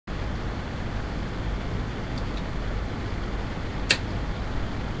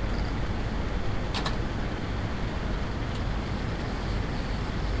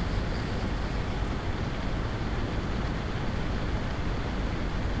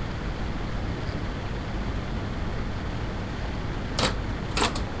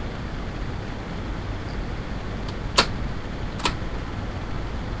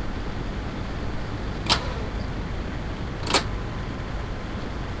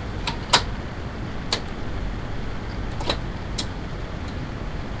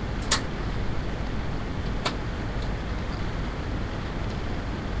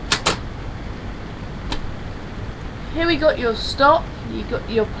here we got your stop, you got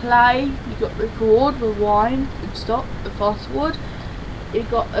your play, you got record, rewind, and stop, and fast forward. You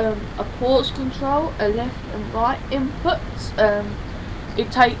got a pause control, a left and right inputs.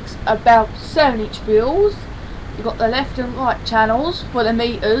 It takes about 7-inch wheels. You got the left and right channels for the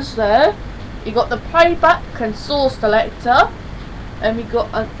meters there. You got the playback and source selector, and we got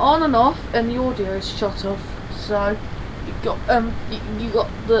an on and off, and the audio is shut off. So you got you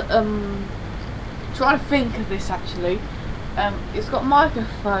got the try to think of this actually. It's got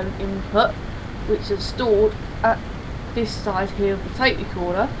microphone input, which is stored at this side here of the tape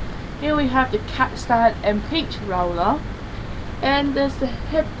recorder. Here we have the cat stand and pinch roller, and there's the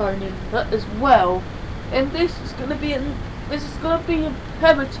headphone input as well. And this is gonna be a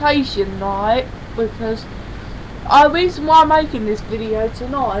permutation night, because the reason why I'm making this video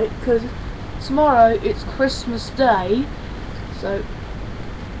tonight, because tomorrow it's Christmas Day, so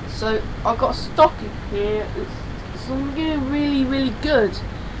I've got a stocking here. It's getting really good,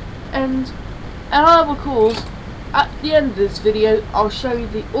 and of course at the end of this video I'll show you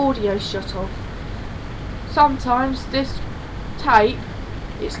the audio shut off. Sometimes this tape,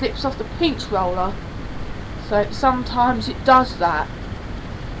 it slips off the pinch roller, so sometimes it does that.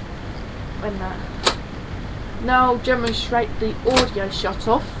 When that. Now I'll demonstrate the audio shut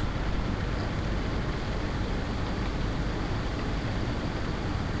off.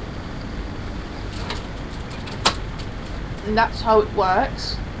 And that's how it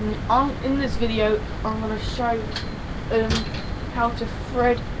works. In this video I'm going to show how to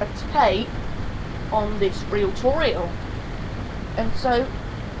thread a tape on this reel-to-reel. And so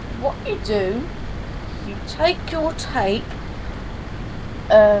what you do, you take your tape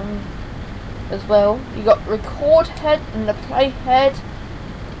as well. You got the record head and the play head.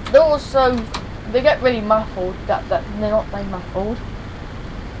 They get really muffled. They're not muffled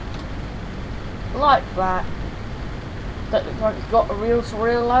like that. That looks like it's got a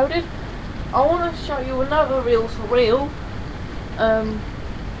reel-to-reel loaded. I want to show you another reel-to-reel